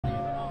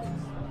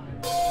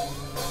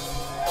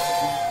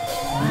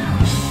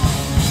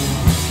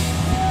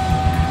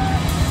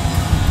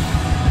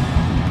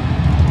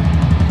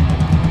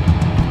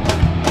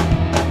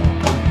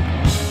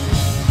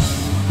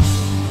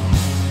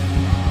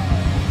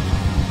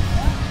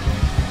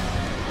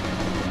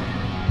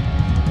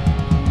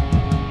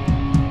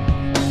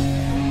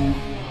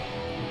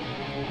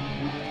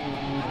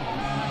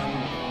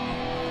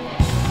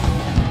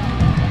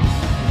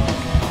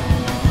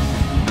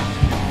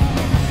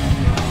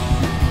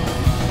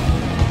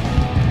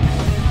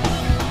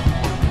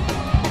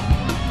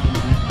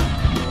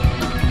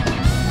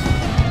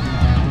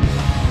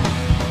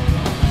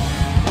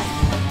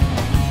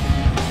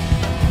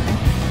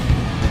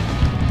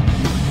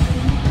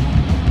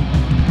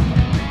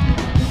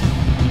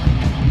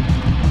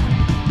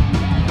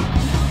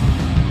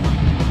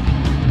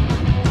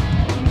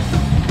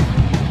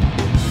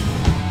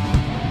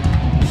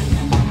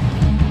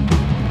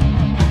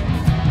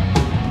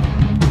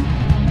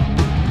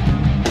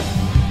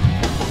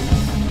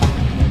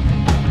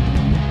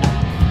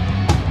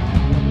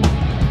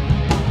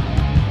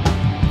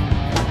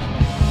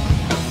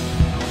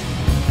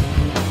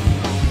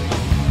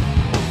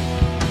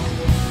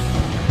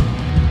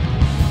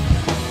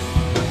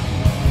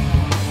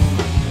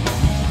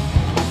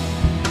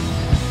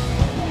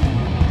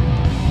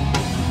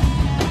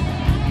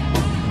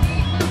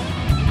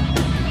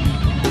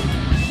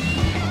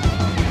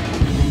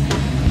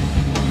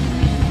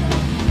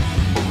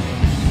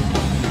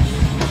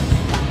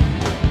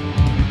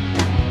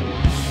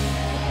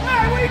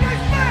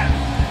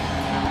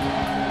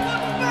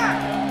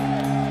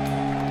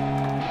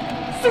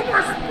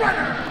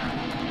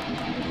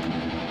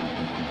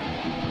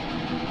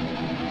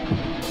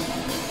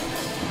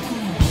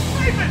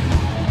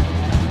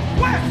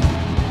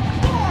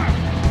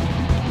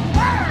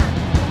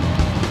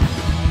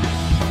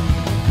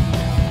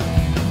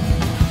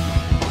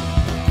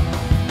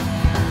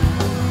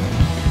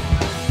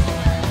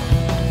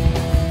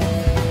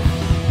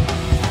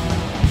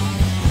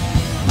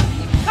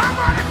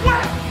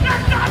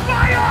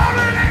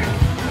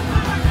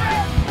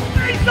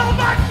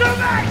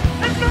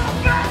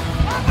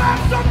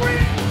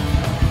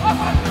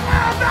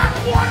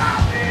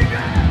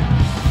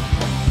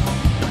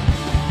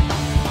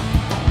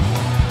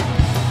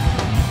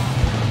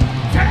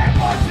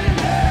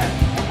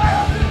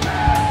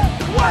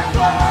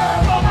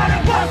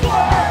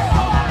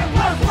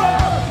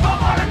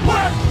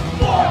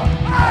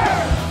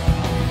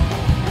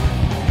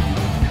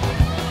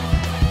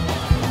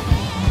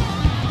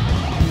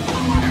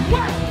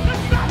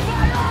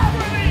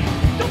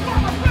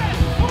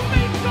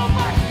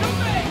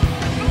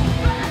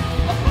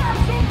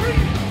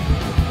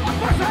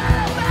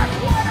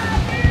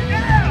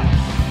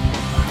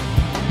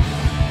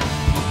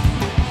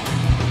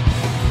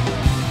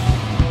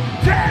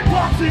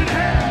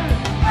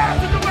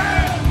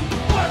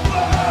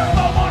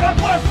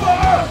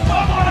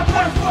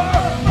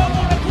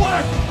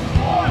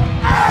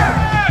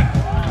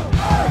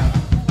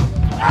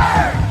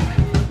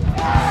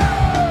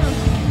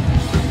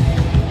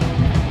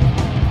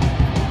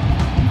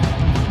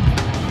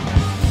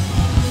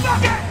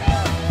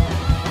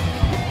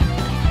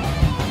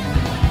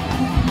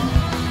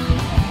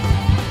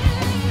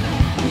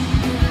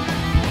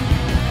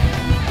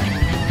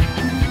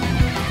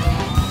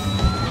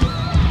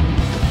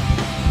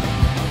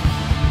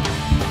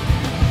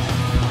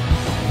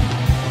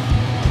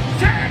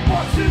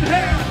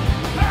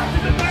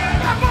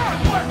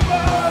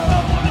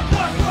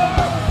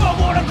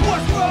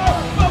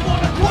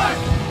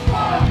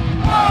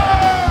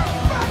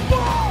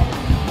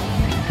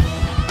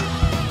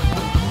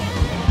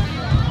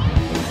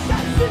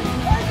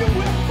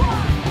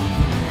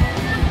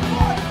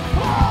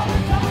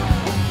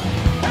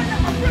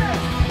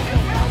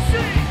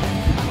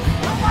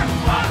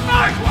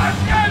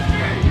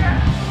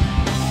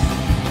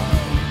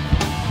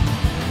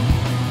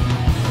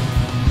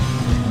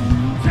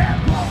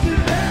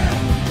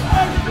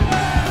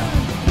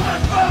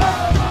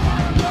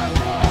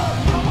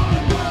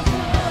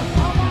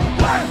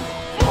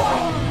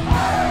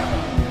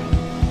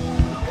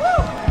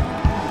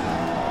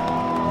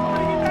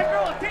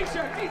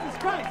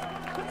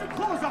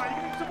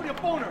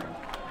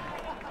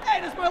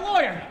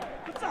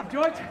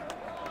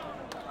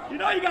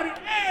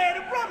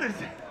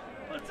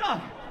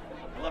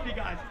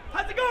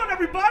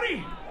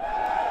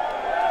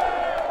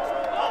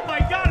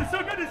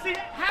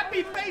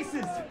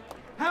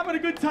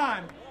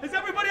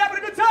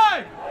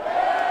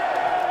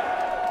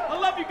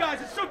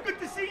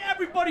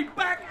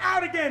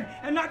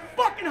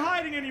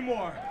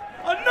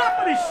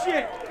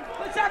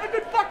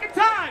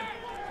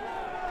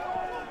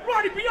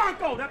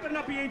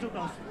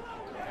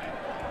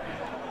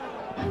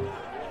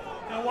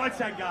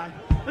That guy.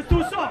 Let's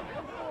do a song.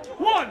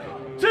 1,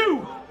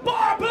 2,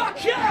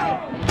 barbecue!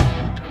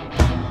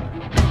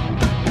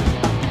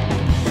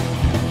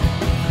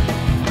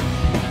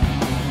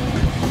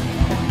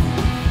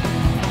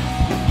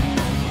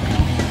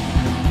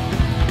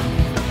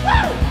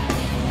 Woo!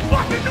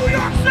 Fucking New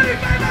York City,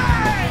 baby!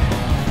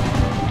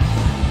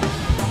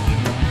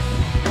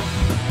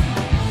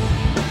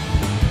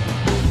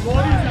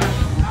 What is that?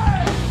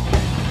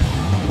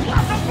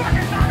 Lots of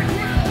fucking Sonic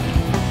Grill!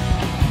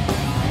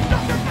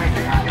 Don't make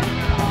me out of the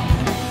middle!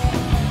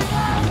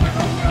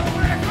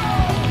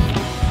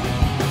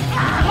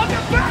 Look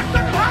at back to the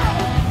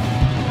house!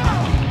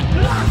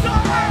 Lots of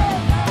hell!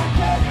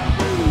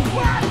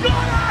 We're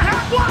gonna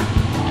have one!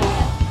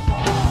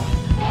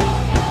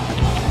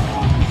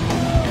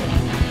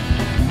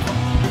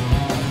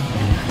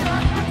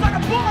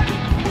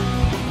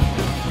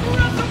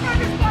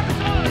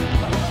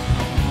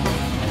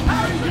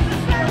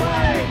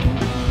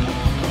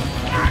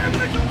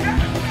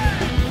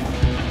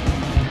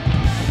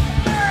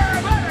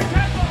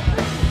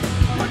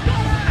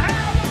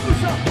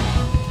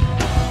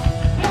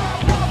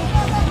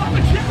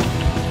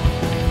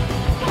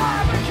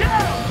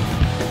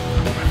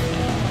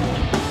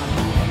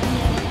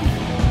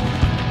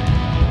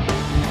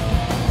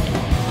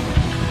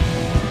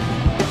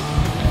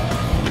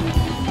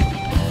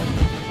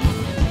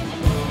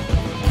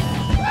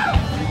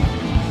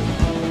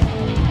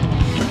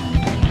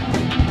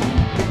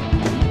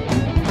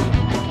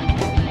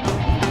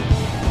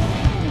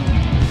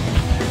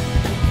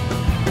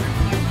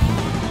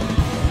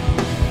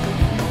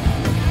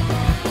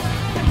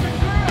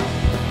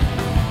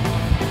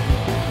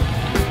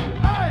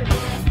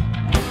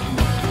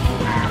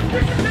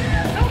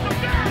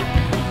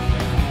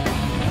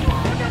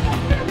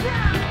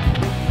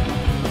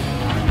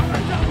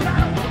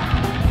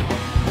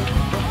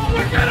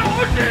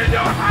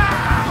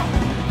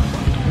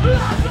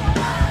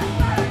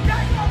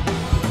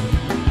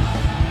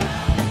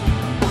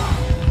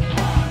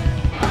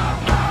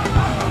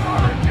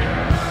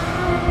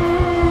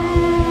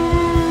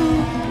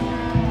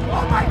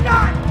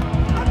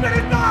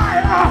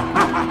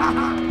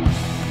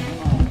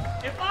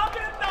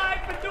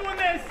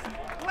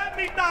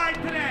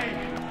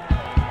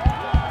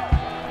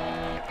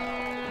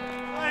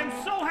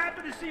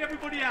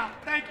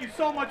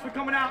 So much for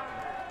coming out,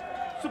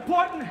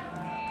 supporting the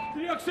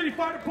New York City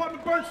Fire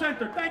Department Burn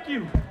Center. Thank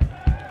you.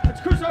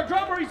 That's Chris, our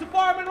drummer. He's a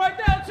fireman right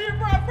now. Let's hear it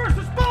for our first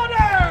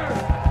responders.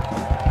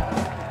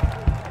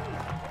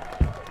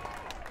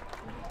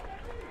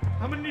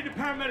 I'm gonna need a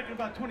paramedic in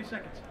about 20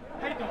 seconds.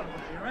 How you doing,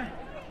 buddy? All right?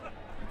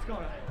 What's going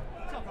on?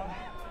 What's up, brother?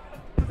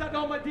 Is that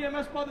all my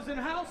DMS brothers in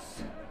the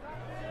house?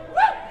 Woo!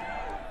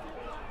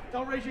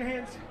 Don't raise your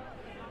hands.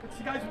 It's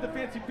the guys with the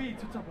fancy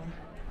beats. What's up, brother?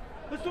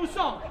 Let's do a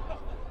song.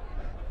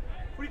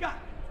 What do you got?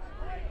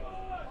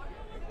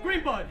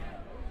 Green Bud.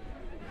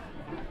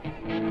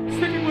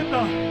 Sticking with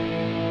the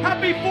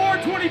happy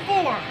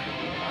 424.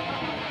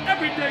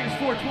 Every day is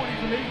 420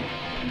 for me.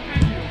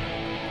 Thank you.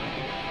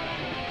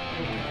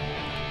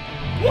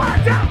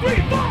 1, 2, 3,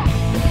 4.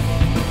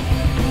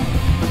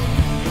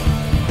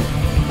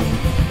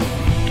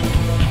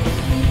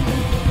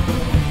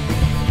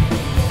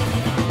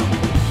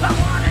 I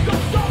wanna go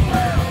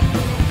somewhere.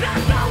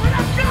 Let's go,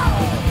 let's go.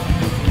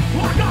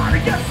 I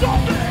gotta get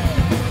something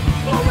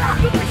for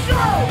after the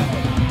show.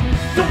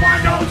 So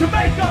I know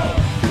Jamaica.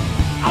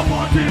 I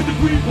wanted the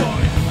green boy.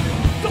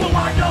 So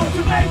I know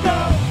Jamaica.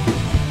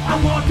 I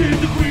wanted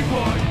the green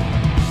boy.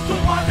 So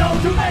I know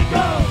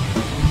Jamaica.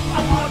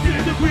 I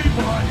wanted the green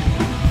boy.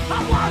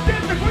 I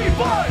wanted the green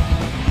boy.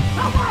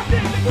 I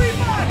wanted the green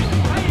boy.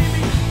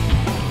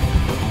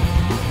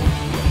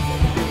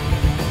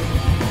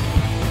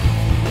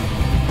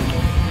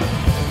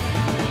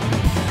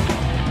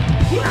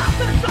 Well,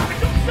 after the sun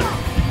comes up,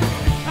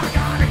 I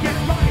gotta get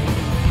it right.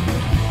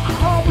 I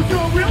hope it's a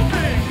real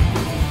thing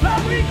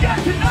that we get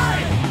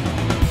tonight.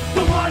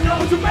 So I know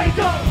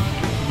Jamaica.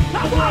 I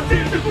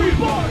wanted the green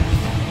boy.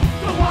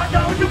 So I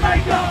know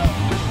Jamaica.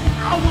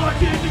 I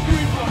wanted the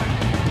green boy.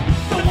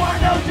 So I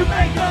know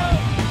Jamaica.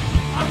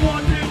 I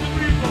wanted the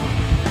green boy.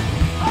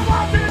 I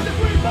wanted the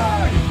green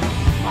boy.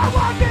 I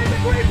wanted the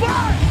green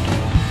boy.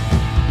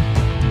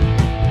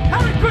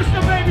 Hare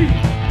Krishna, baby.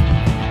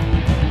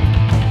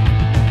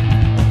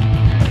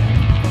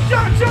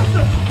 John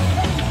Joseph.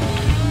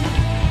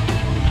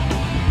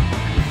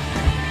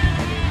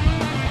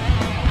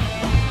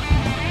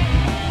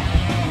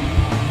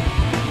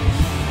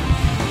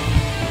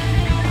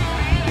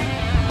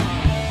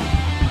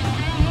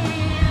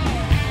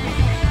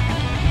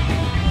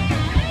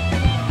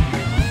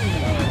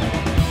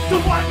 So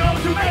I know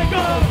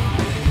Jamaica,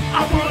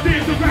 I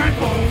wanted the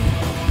rainbow.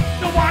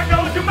 So I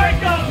know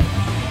Jamaica,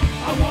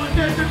 I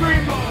wanted the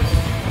rainbow.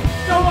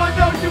 So I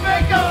know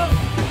Jamaica,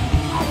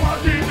 I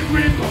wanted the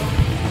rainbow.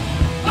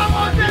 I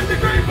wanted the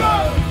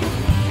rainbow.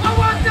 I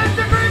wanted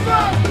the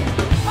rainbow.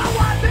 I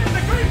wanted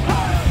the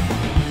rainbow.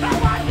 I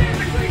wanted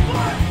the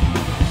rainbow.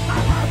 I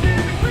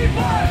wanted the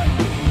rainbow.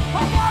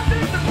 I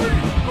wanted the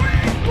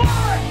rainbow.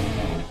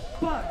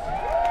 Buds.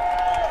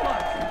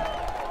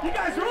 You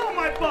guys are all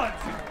my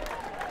buds.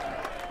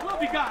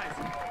 Love you guys.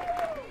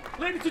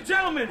 Ladies and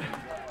gentlemen,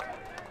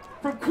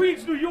 from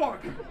Queens, New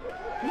York,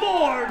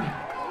 Lord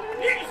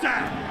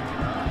Ezak.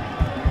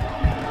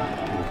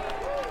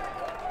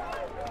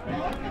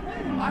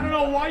 I don't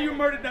know why you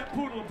murdered that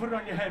poodle and put it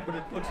on your head, but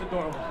it looks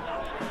adorable.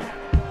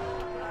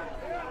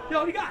 Yo,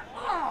 what do you got?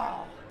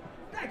 Oh,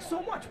 thanks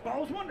so much, bro. I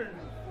was wondering.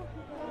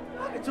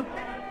 Look,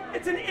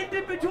 it's an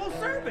individual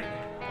serving.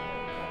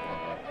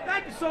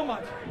 Thank you so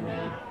much.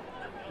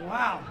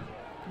 Wow.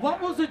 What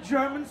will the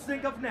Germans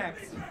think of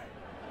next?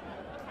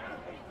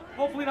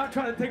 Hopefully not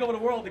trying to take over the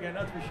world again,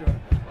 that's for sure.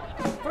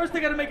 First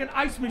they gotta make an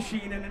ice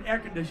machine and an air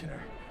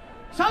conditioner.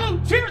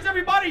 Salute! Cheers,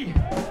 everybody!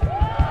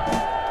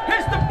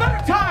 Here's to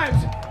better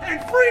times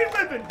and free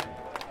living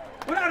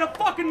without a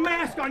fucking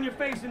mask on your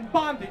face and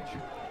bondage.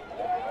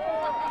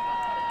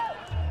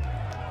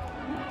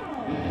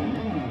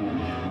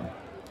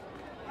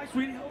 Hi,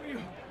 sweetie, how are you?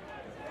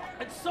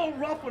 It's so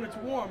rough when it's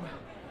warm.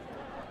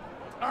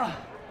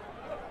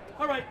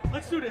 All right,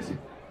 let's do this.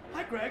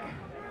 Hi, Greg.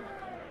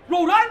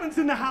 Rhode Island's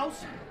in the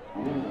house.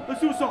 Let's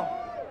do a song.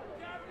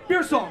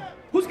 Beer song.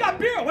 Who's got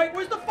beer? Wait,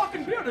 where's the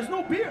fucking beer? There's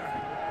no beer.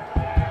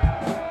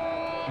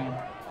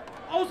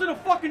 I was in a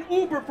fucking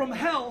Uber from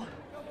hell,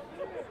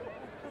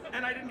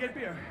 and I didn't get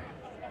beer.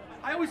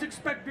 I always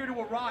expect beer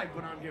to arrive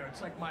when I'm here.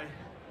 It's like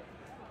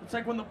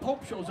when the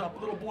Pope shows up,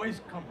 little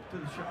boys come to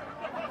the show.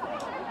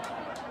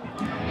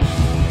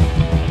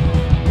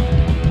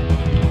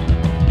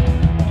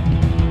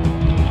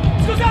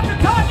 This goes out to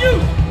Todd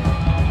Youth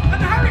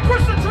and the Hare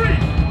Krishna tree.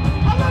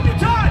 I love you,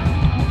 Todd.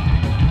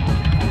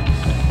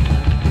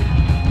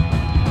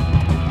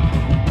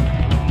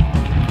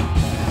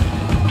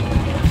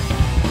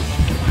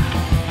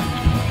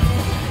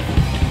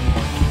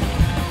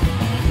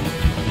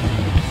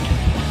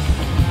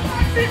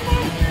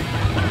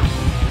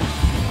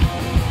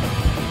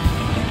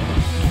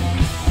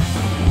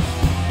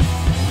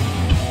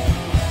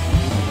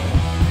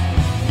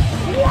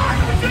 Why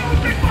don't you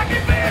big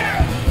fucking beer?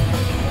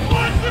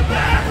 What's the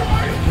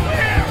matter?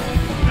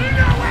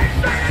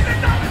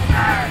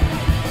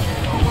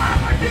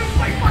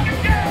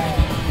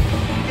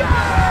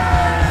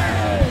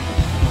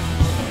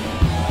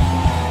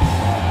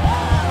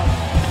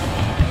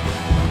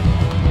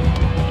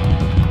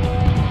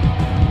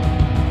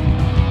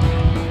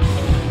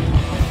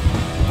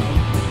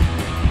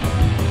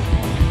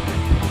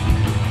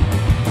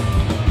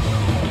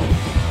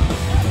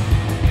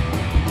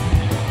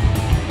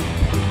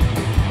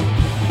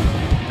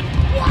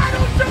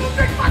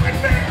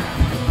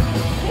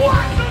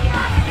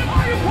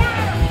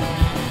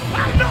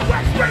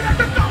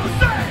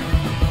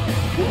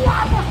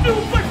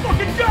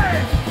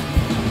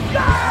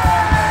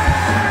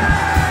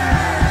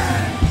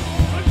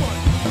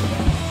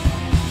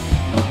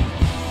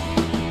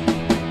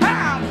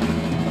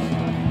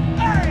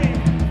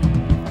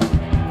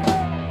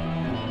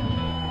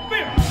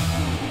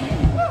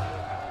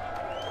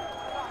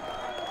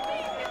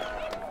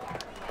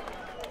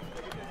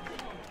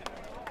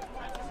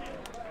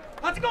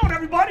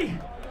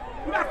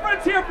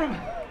 here from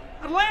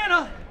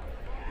Atlanta,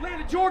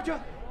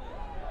 Georgia.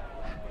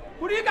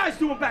 What are you guys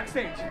doing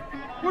backstage?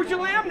 Where's your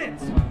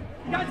laminates?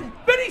 You guys,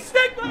 Vinny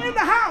Stigma in the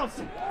house.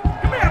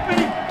 Come here,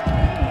 Vinny.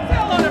 Say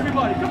hello to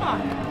everybody. Come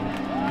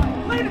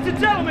on. Ladies and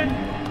gentlemen,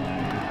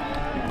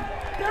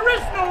 there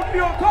is no New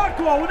York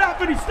hardcore without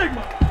Vinny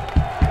Stigma.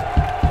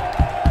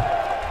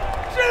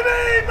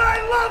 Jimmy,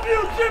 I love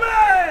you,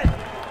 Jimmy!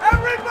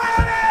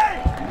 Everybody!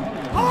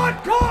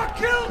 Hardcore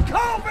killed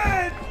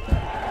COVID!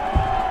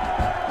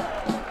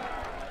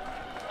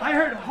 I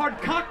heard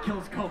hard cock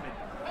kills COVID.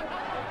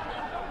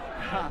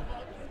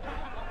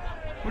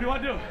 What do you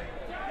want to do?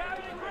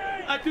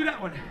 Do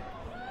that one.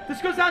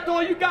 This goes out to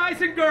all you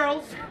guys and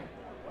girls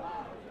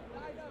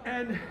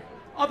and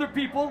other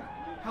people,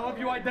 however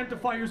you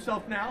identify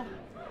yourself now.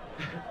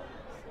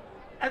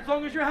 As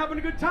long as you're having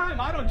a good time,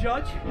 I don't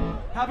judge.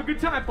 Have a good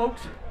time,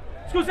 folks.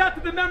 This goes out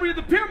to the memory of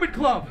the Pyramid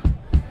Club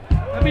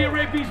that me and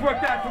Ray B's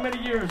worked at for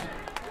many years.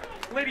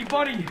 Lady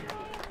Bunny,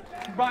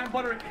 Brian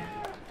Butterick.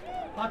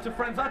 Lots of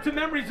friends, lots of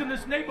memories in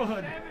this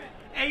neighborhood.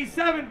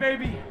 A7,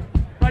 baby,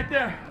 right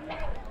there.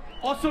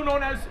 Also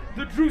known as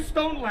the Drew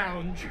Stone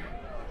Lounge.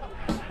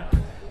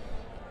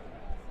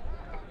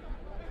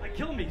 Like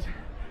Kill Me's.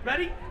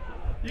 Ready?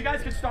 You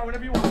guys can start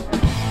whenever you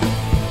want.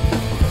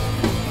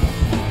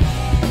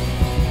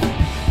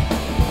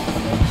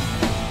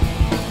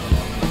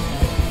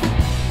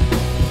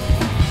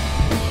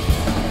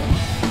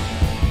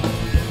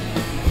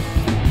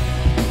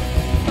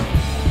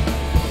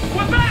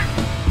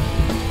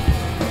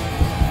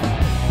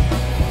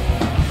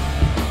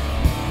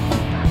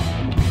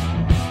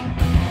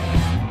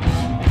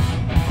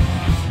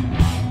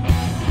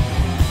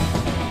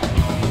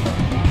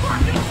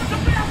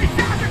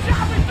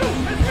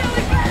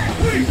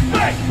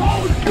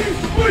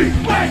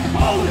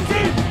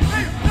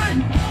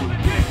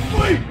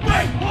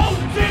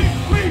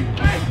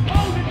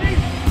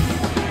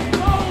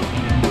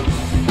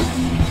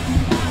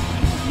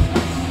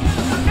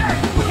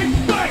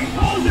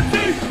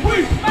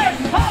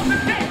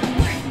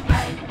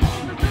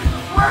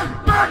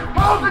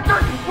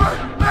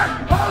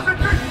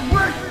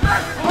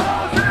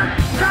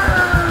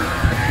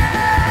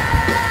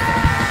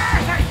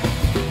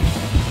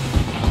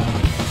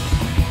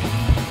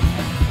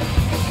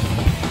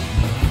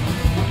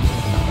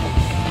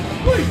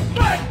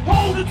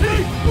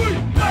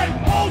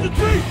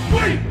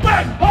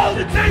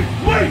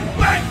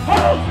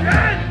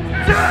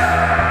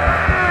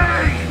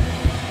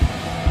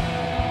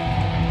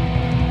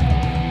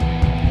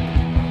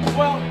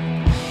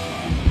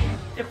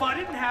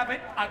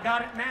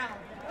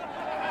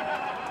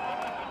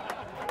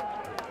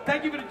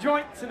 Thank you for the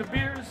joints and the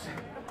beers.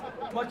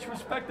 Much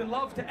respect and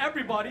love to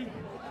everybody.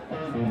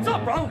 What's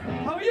up, bro?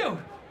 How are you?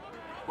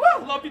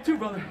 Woo! Love you too,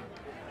 brother.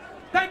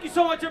 Thank you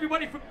so much,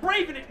 everybody, for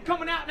braving it and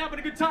coming out and having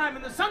a good time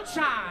in the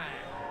sunshine.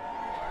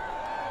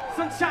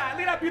 Sunshine,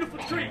 look at that beautiful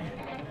tree.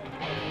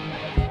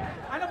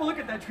 I never look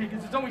at that tree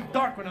because it's always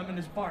dark when I'm in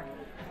this park.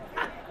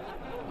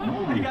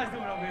 How you guys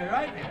doing over here,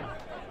 right?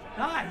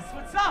 Nice,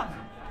 what's up?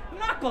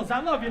 Knuckles,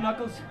 I love you,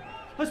 Knuckles.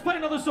 Let's play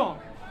another song.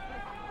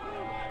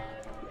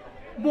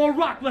 More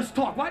rock, less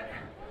talk, what?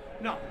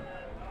 No.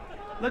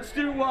 Let's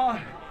do,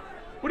 what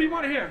do you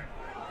want to hear?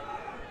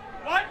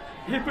 What?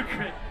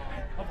 Hypocrite.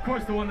 Of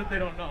course, the one that they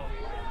don't know.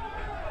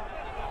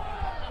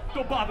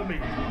 Don't bother me.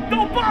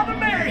 Don't bother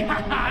me!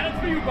 That's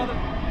for you, brother.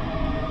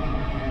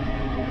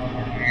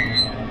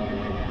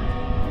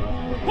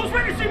 Who's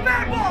ready to see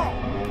Madball?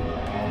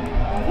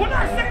 When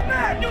I say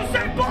mad, you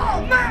say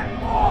ball!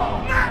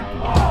 Madball!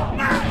 Madball!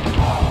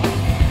 Madball!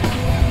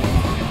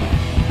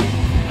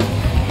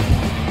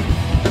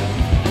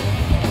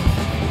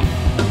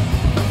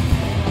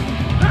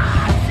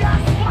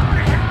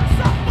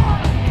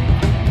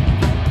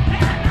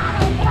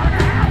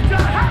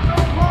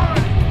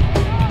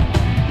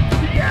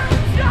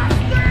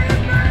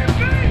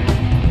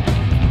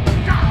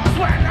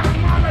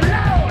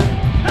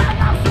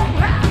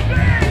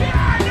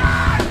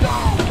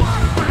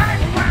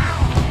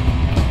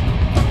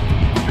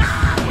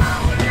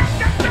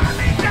 Get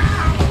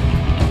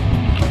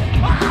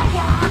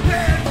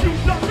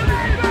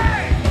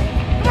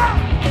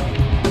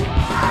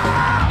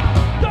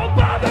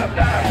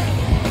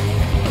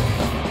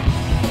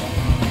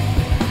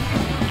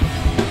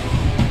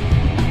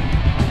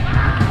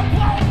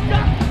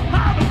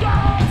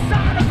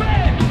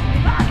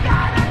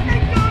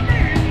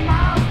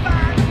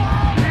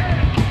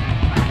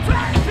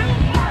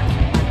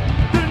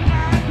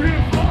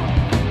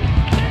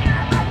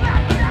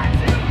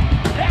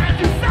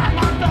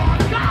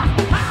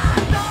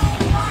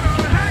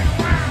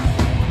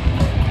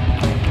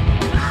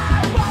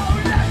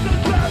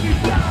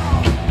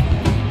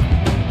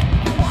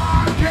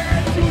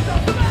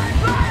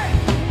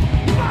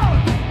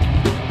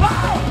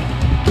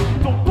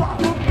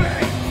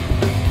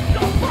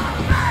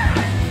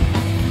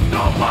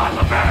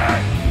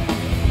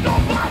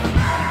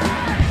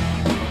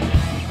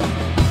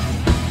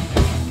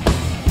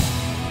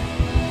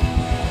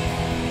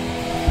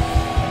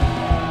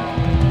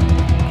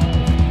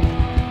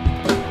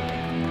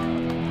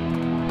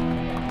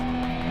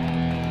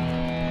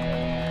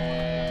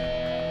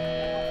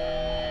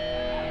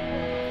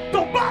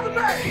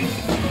face.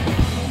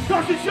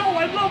 Cause to show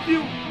I love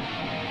you.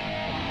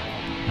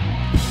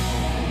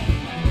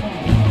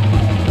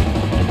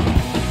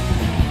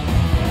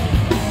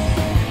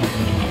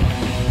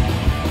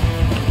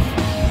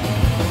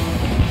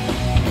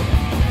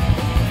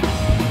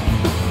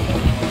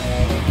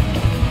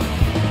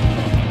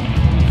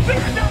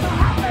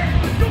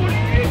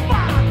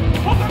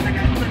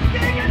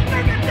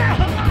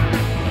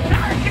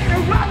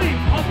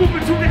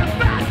 Moving too damn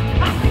fast.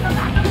 I see the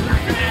light of the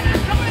legend and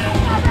it's coming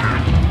over back.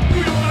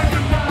 We don't like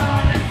to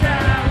run in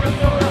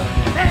Sarasota.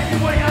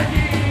 Anyway, I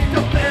need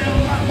to fill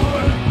my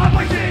mood. I'm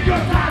wasting your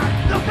time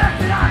the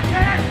best that I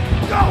can.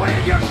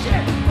 Throwing your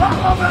shit all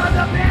over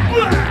the man.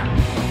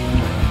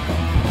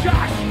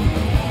 Josh.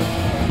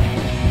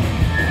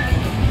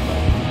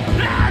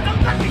 The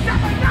lucky's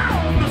up and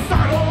down the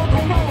side of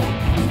the road.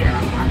 Still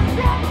I'm on the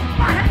road,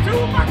 my head to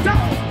my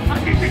toes. I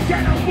need to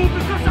get a move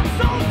because I'm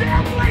so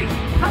damn late.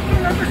 I'm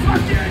gonna miss my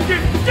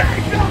engine,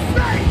 take no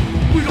space.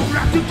 We don't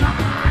have to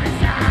tie in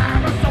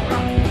Sarasota.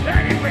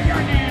 Anyway,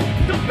 I need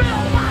to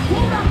fill my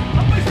quota.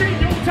 I'm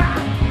wasting your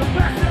time, the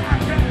best that I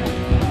can.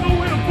 No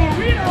way to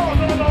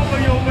burritos all over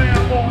your man,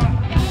 boy.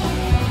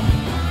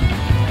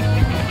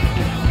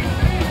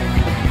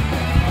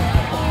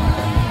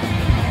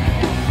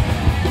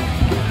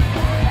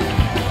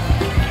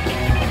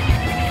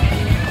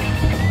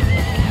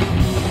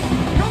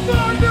 Come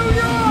on, New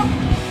York!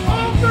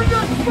 Open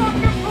this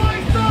fucking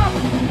place up!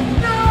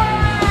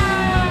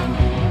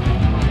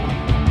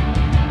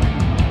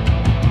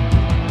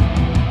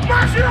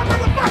 Mash it up,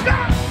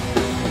 motherfucker!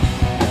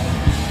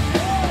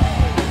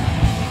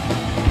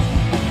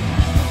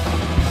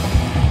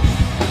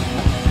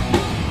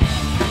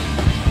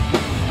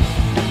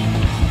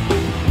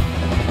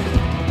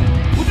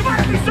 Would you mind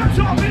if we search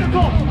our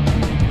vehicle?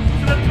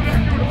 So that we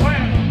can do the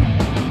plan.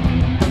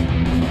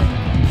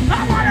 I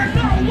wanna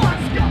know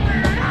what's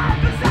going on,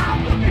 cause I'm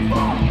looking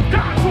for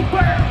God's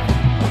aware.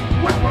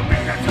 When we're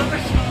made into the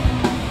show.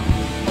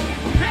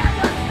 And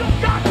let's still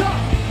got to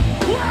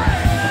play!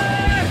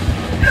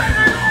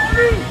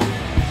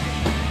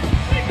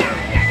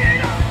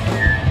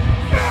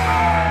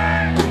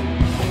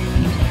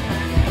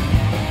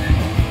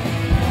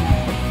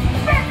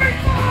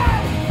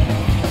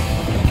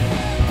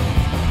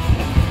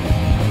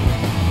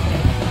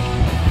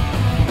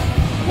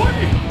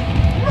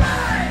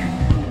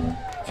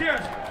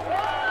 Cheers.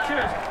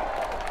 Cheers.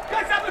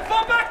 Guys having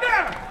fun back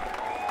there?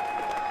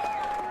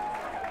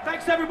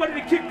 Thanks to everybody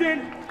that kicked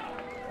in,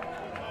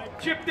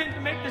 chipped in to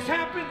make this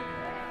happen.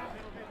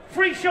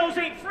 Free shows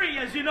ain't free,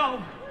 as you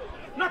know.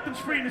 Nothing's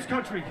free in this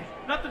country.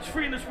 Nothing's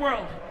free in this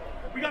world.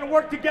 We gotta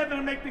work together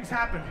to make things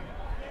happen.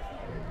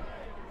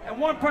 And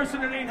one person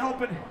that ain't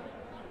helping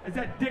is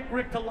that Dick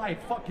Rick to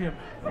life. Fuck him.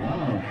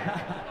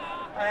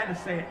 I had to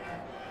say it.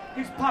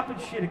 He's popping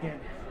shit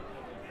again.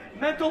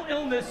 Mental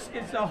illness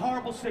is a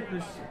horrible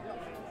sickness,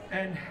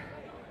 and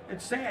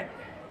it's sad.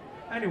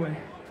 Anyway,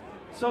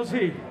 so's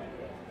he.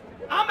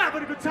 I'm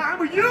having a good time.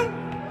 Are you?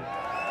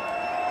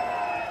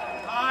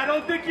 I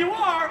don't think you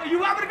are. Are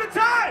you having a good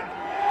time?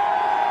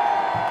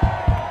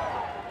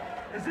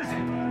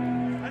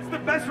 That's the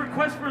best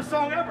request for a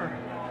song ever.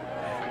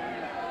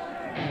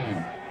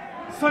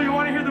 So you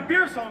want to hear the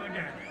beer song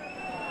again?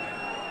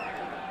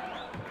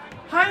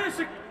 Hi,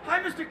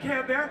 Mr.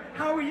 Care Bear.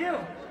 How are you?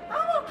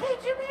 I'm okay,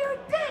 Jimmy. You're a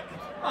dick.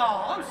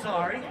 Oh, I'm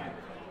sorry.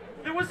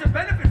 There was a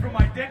benefit from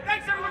my dick.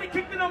 Thanks, everybody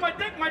kicked in on my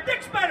dick. My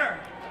dick's better.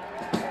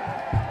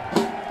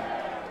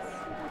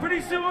 Pretty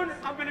soon,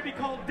 I'm going to be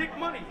called Dick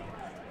Money.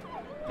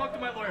 Talk to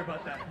my lawyer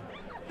about that.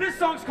 This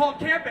song's called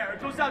Care Bear.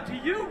 It goes out to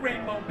you,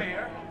 Rainbow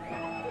Bear.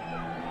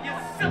 You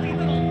silly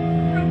little...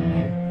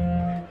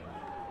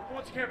 Who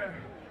wants Care Bear?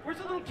 Where's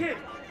the little kid?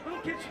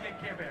 Little kids should get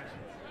Care Bears.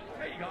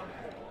 There you go.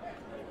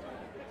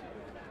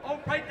 Oh,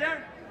 right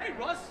there. Hey,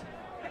 Russ.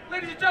 Hey,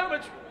 ladies and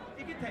gentlemen,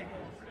 you can take it.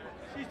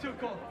 She's too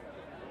cool.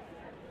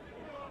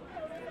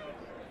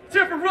 It's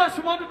here for Russ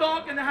from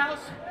Underdog in the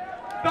house.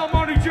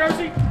 Belmont, New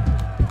Jersey.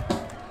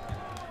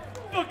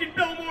 Fucking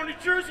Belmont, New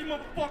Jersey,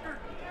 motherfucker.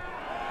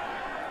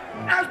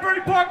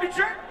 Asbury Park, New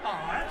Jersey. Oh,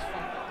 that's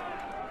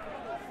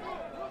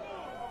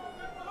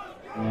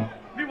fun.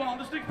 Meanwhile,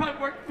 this thing's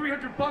probably worth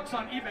 $300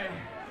 on eBay.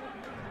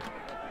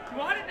 You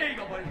want it? There you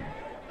go, buddy.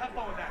 Have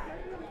fun with that.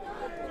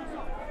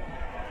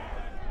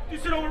 You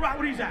sit over right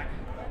where he's at.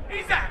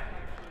 He's at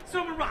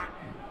Silver Rock.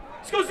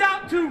 This goes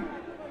out to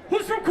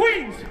who's from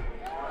Queens?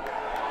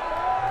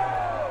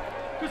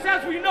 Because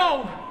as we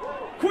know,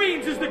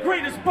 Queens is the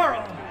greatest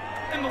borough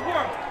in the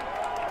world.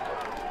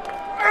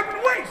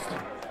 Urban Waste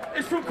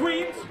is from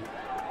Queens.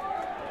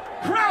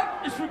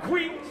 Kraut is from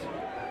Queens.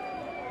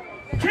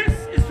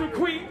 Kiss is from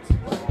Queens.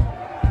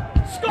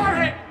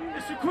 Scarhead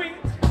is from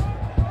Queens.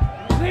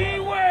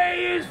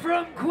 Leeway is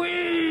from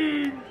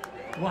Queens.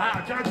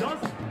 Wow, John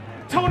Johnson.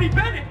 Tony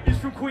Bennett is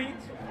from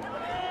Queens.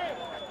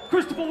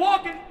 Christopher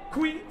Walken,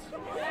 Queens.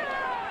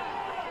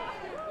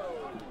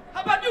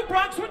 How about you,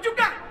 Bronx? What you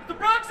got? The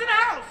Bronx in the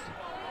house.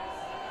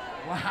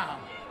 Wow.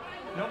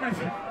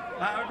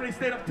 Everybody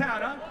stayed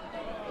uptown, huh?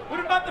 What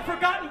about the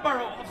forgotten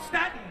borough of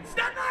Staten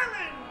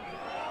Island?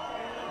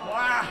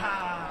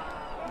 Wow.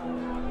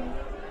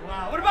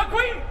 Wow. What about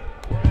Queen?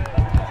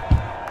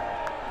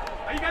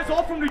 Are you guys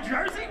all from New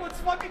Jersey?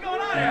 What's fucking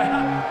going on here?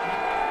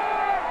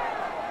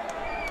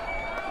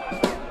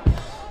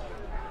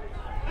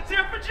 Let's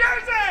hear it for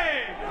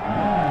Jersey!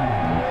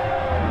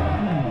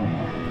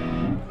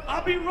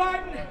 I'll be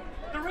riding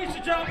the race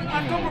to jump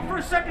October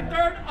 1st, 2nd,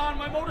 3rd on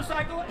my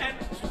motorcycle and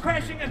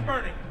crashing and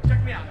burning.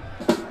 Check me out.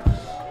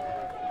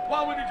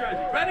 Wildwood, New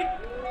Jersey. Ready?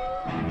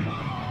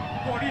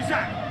 40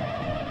 seconds.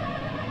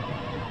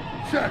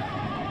 Check.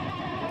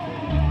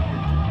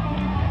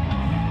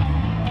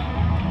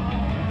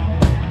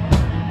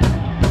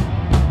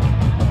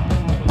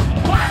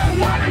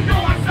 Why do you go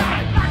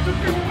outside? Like the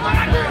people when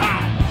I get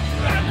high.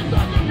 Like the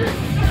thunder beat.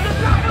 The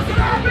blood of the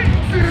army.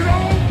 Sit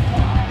home.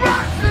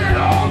 Rock. Sit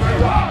home and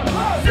rock.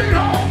 Sit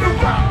home and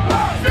rock.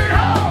 Sit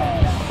home.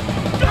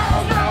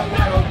 Girls now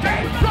little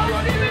games. So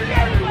you need it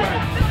anyway.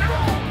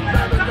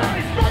 Never done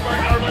it. Smoke my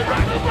hair and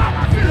rock the rock.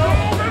 Sit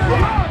home and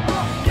rock.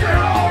 Sit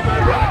home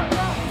and rock.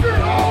 Sit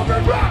home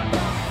and rock.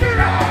 Sit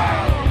home.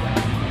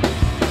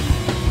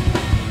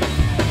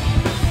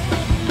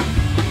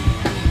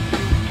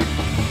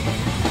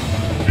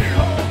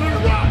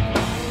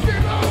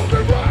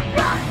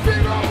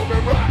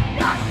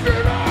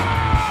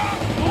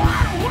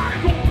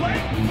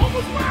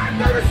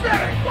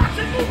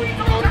 Watching movies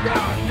all the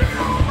time. Sit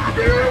home, I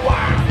do it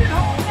wild. Sit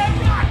home and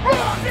rock.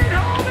 Sit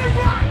home and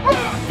rock.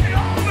 Sit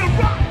home and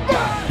rock.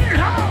 Sit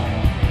home.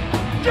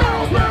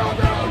 Girls will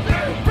know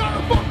they try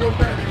to fuck them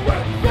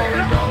anyway. Sit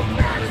home,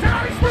 that's how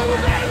they smell it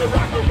and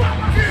rock the rock.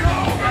 Sit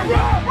home and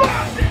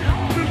rock. Sit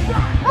home and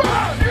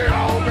rock. Sit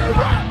home and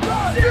rock.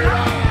 Sit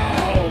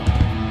home.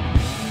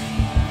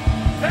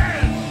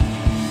 And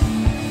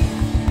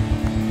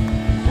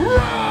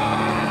rock.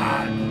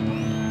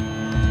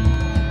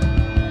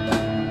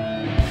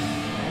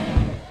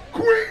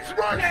 Queens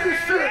runs this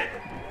shit!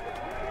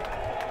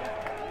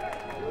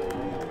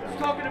 I was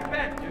talking to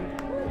Ben, dude.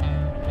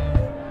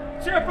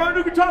 Let's hear it for our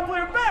new guitar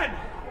player, Ben!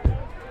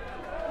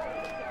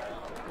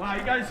 Wow,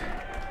 you guys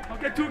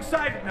don't get too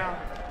excited now.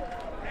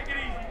 Take it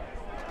easy.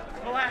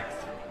 Relax.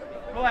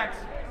 Relax.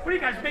 What are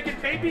you guys, making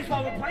babies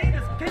while we're playing?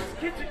 This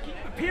kids keep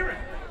appearing.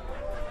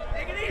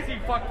 Take it easy,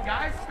 fucking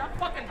guys. Stop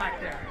fucking back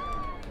there.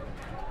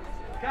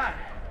 God.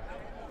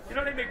 You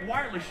know they make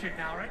wireless shit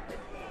now, right?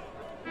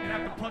 You're gonna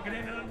have to plug it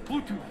in on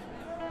Bluetooth.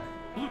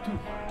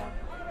 Bluetooth.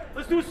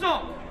 Let's do a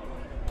song.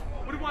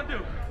 What do you want to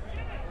do?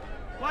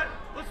 What?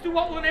 Let's do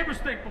What Will the Neighbors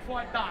Think Before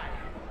I Die.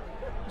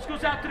 This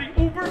goes out to the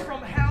Uber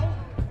from hell.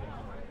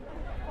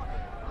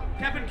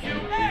 Kevin Q.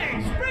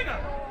 Hey, Springer!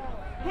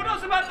 Who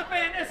knows about the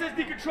band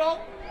SSD Control?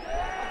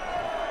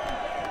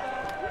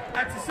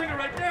 That's the singer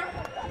right there.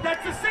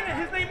 That's the singer.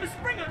 His name is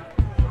Springer.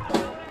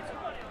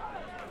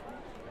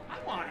 I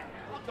want it.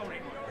 I'll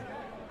donate one.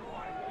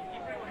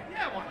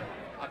 Yeah, I want it.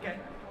 Okay.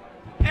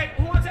 Hey,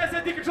 who wants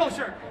SSD Control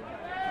shirt?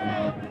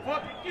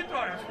 Well, you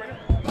throw it out, Springer.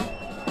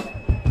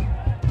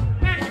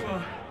 Man,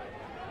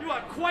 you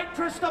are quite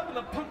dressed up in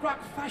the punk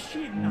rock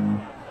fashion.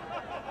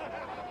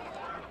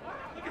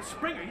 Look at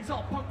Springer, he's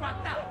all punk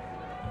rocked out.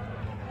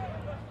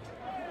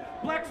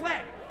 Black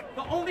Flag,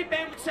 the only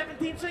band with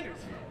 17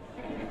 singers.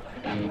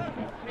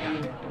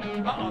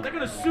 Uh-oh, they're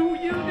gonna sue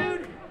you,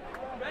 dude?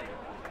 Ready?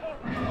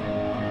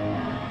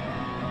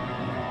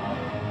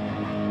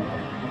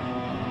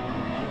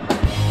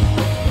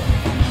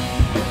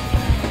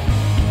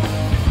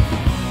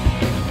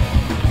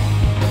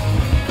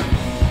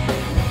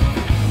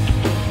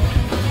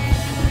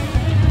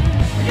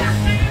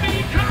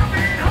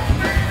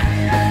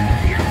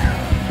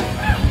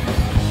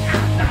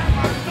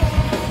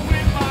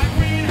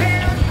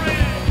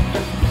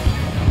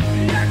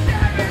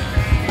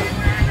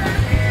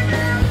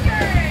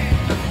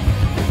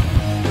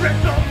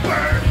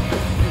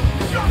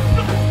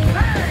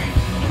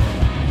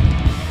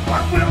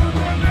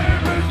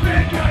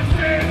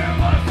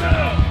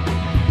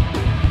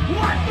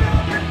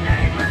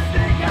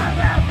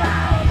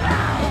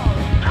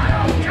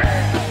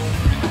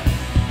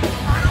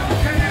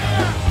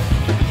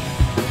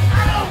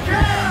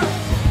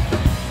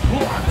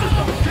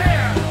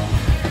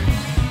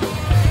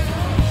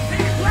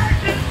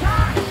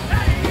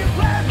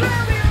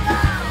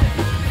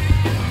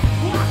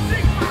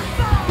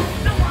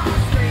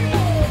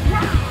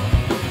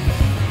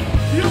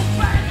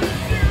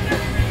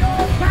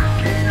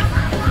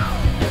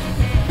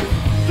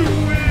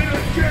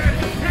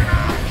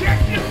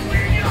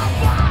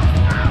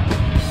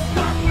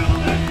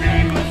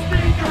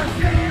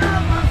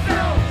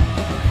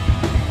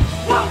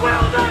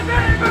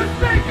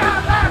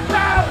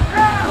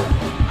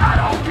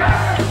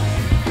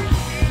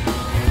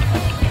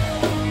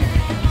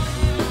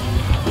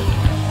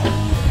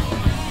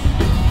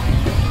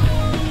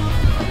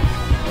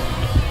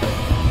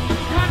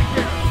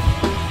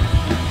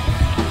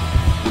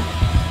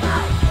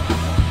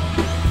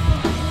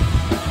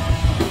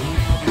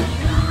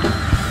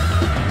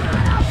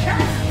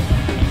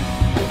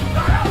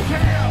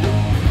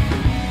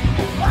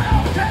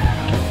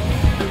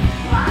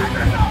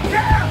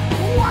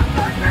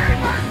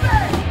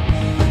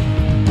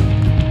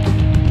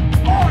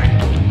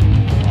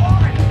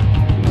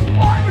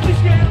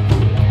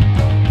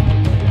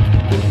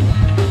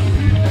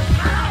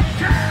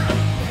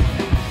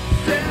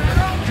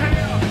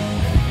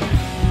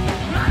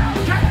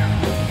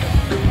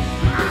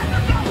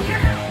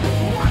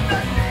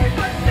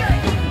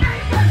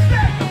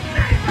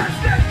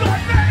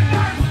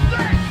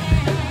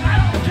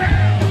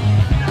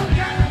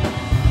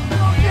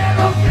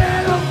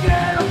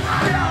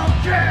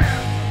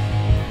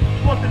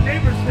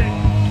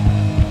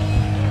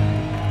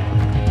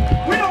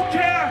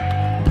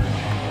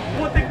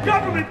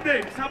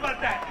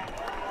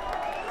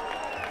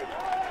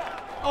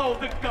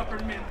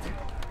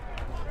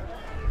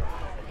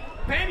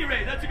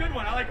 Raid. That's a good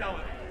one. I like that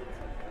one.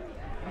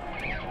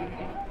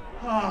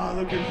 Ah,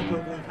 look at you,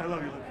 Luke. I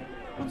love you, Luke.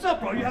 What's up,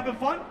 bro? You having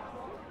fun?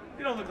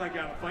 You don't look like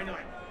you're having fun. You're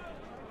like,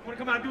 want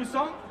to come out and do a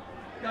song?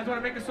 You guys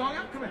want to make a song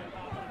out? Come here.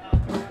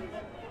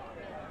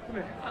 Come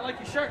here. I like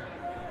your shirt.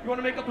 You want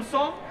to make up a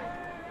song?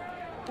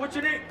 What's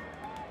your name?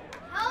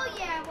 Hell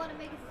yeah, I want to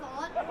make a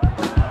song.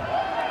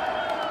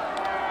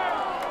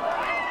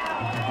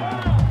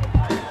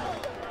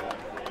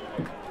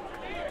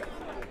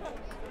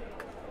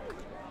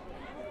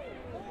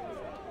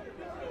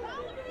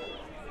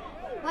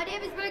 My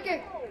name is Burger.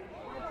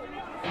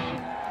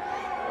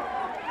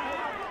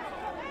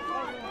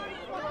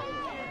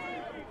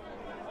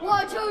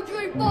 One, two,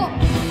 three, four.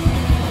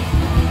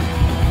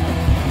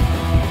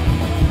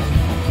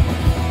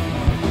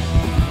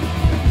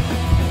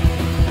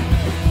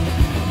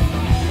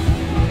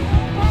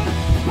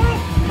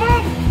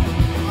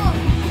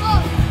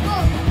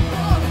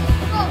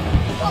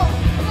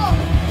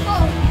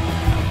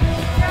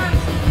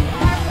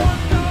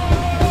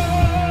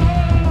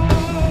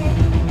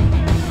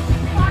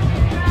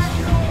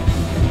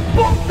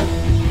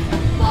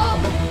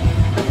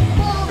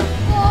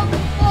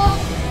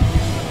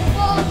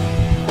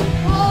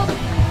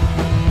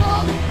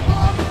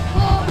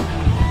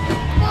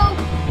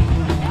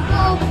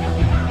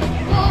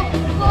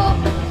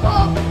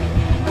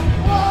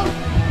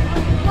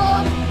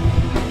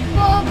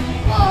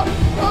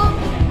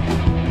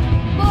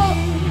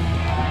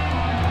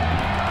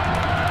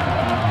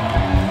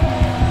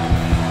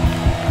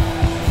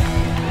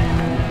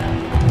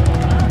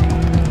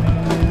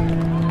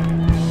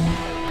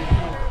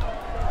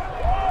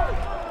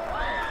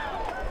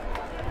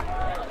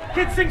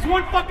 Kid sings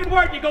one fucking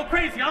word and you go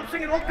crazy. I'm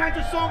singing all kinds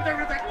of songs,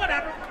 everyone's like,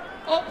 whatever.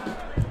 Oh,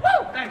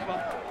 woo! Thanks,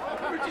 Bob.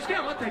 Richie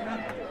Scale, I'll take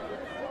that.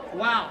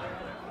 Wow.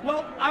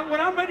 Well,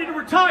 when I'm ready to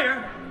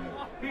retire,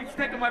 he's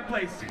taking my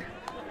place.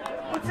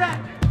 What's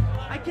that?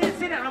 I can't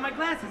see that. I have my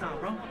glasses on,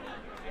 bro.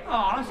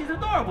 Aw, she's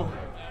adorable.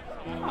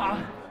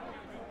 Aw.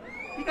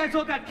 You guys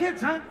all got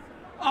kids, huh?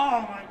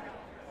 Oh, my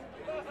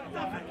God.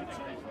 Stop it.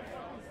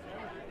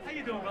 How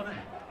you doing, brother?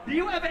 Do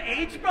you ever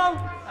age, bro?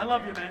 I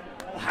love you, man.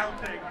 Wild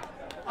thing.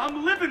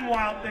 I'm living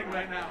wild thing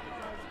right now.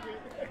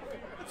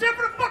 Let's hear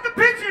for the fucking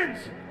pigeons!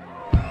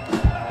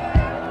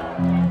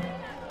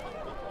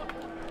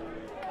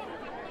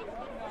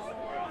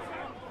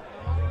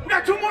 We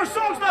got 2 more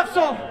songs left,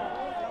 so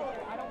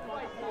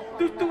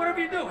do whatever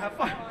you do. Have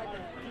fun.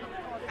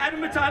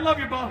 Adam Mitta, I love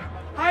you, bro.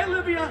 Hi,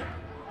 Olivia.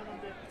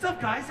 What's up,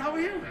 guys? How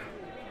are you?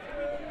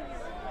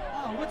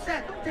 Oh, what's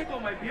that? Don't take all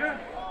my beer.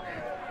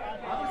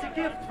 Oh, it's a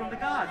gift from the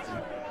gods.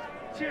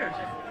 Cheers.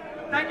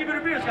 Thank you for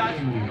the beers, guys.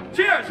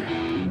 Cheers!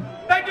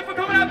 Thank you for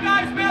coming out,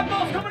 guys.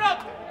 Madball's coming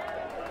up.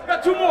 We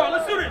got 2 more.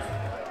 Let's do this.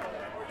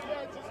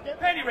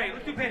 Panty raid.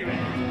 Let's do panty raid.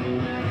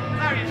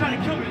 Larry, you're trying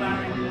to kill me,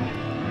 Larry.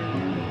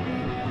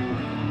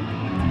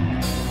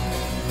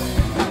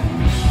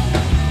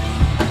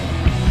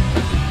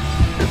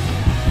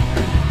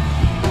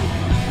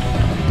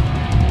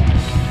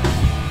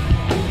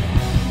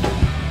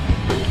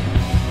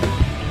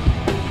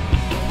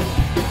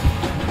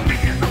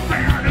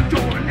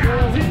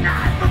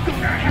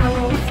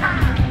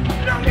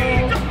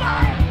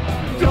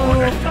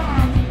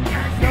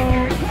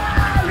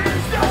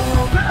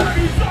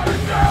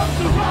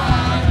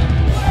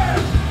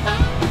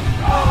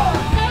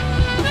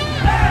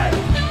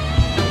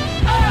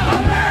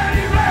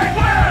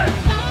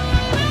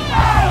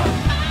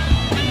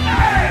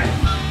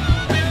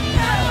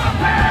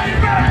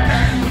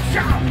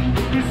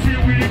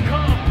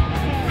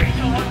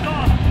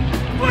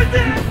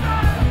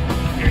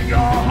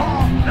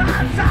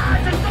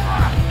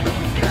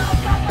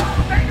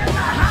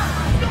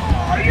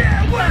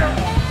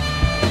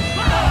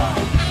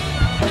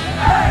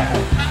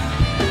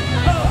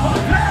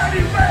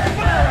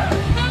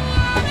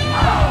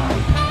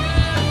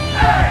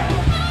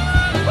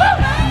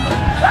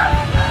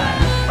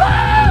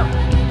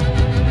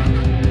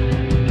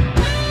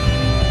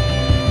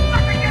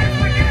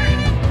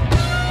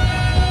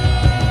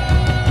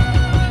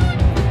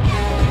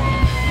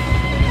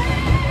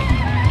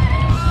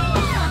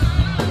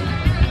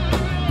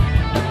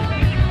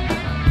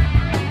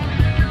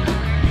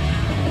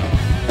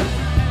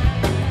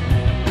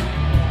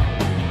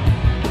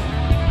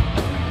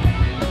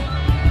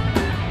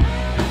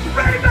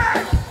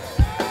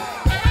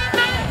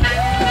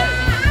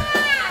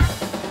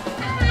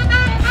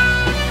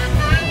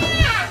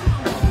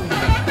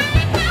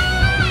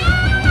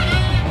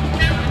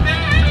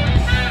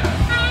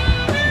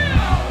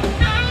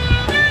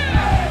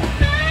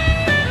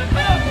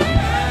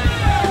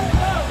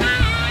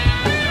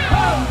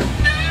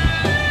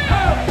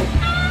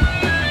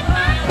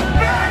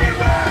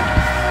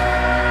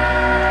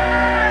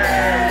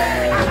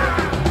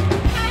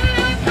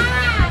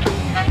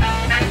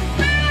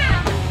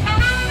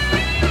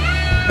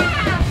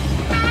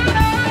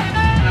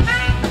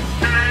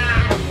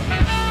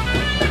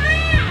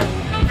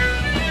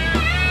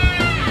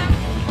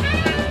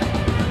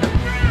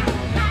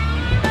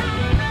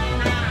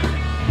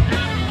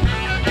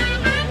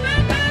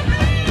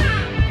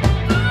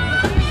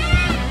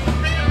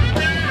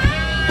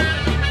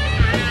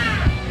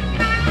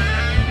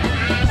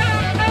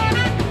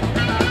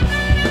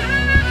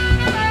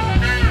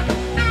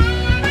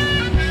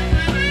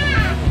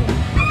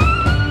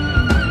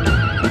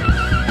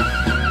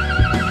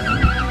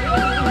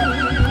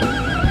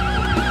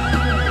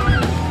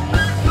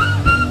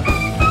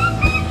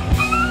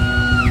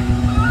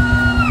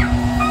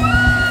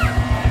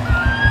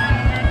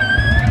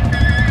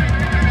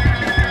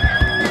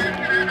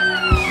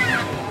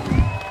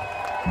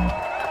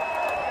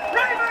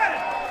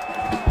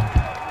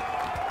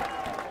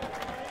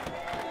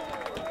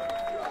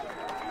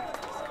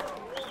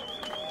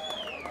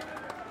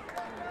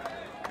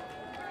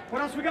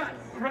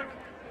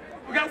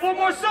 have one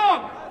more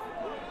song.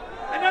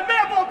 And then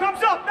Madball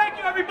comes up. Thank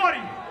you,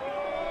 everybody.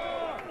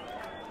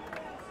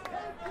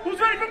 Who's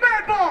ready for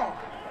Madball?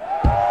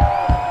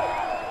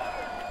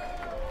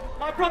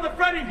 My brother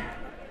Freddie.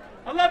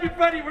 I love you,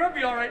 Freddie, wherever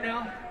you are right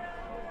now.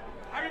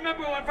 I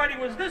remember when Freddie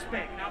was this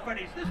big. Now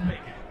Freddie's this big.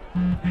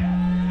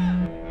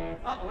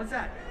 Uh-oh, what's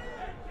that?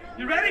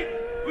 You ready?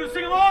 You gonna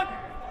sing along?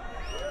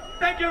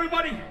 Thank you,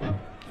 everybody.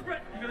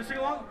 You gonna sing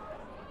along?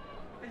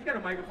 You got a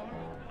microphone?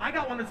 I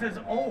got one that says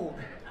old.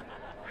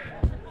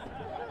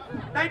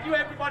 Thank you,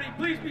 everybody.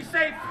 Please be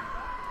safe.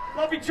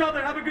 Love each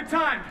other. Have a good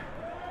time.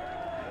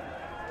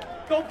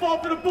 Don't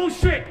fall for the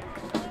bullshit.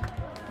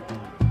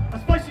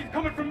 Especially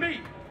coming from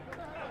me.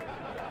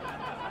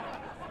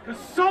 Because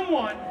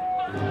someone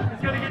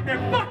is going to get their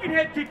fucking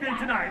head kicked in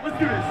tonight. Let's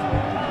do this.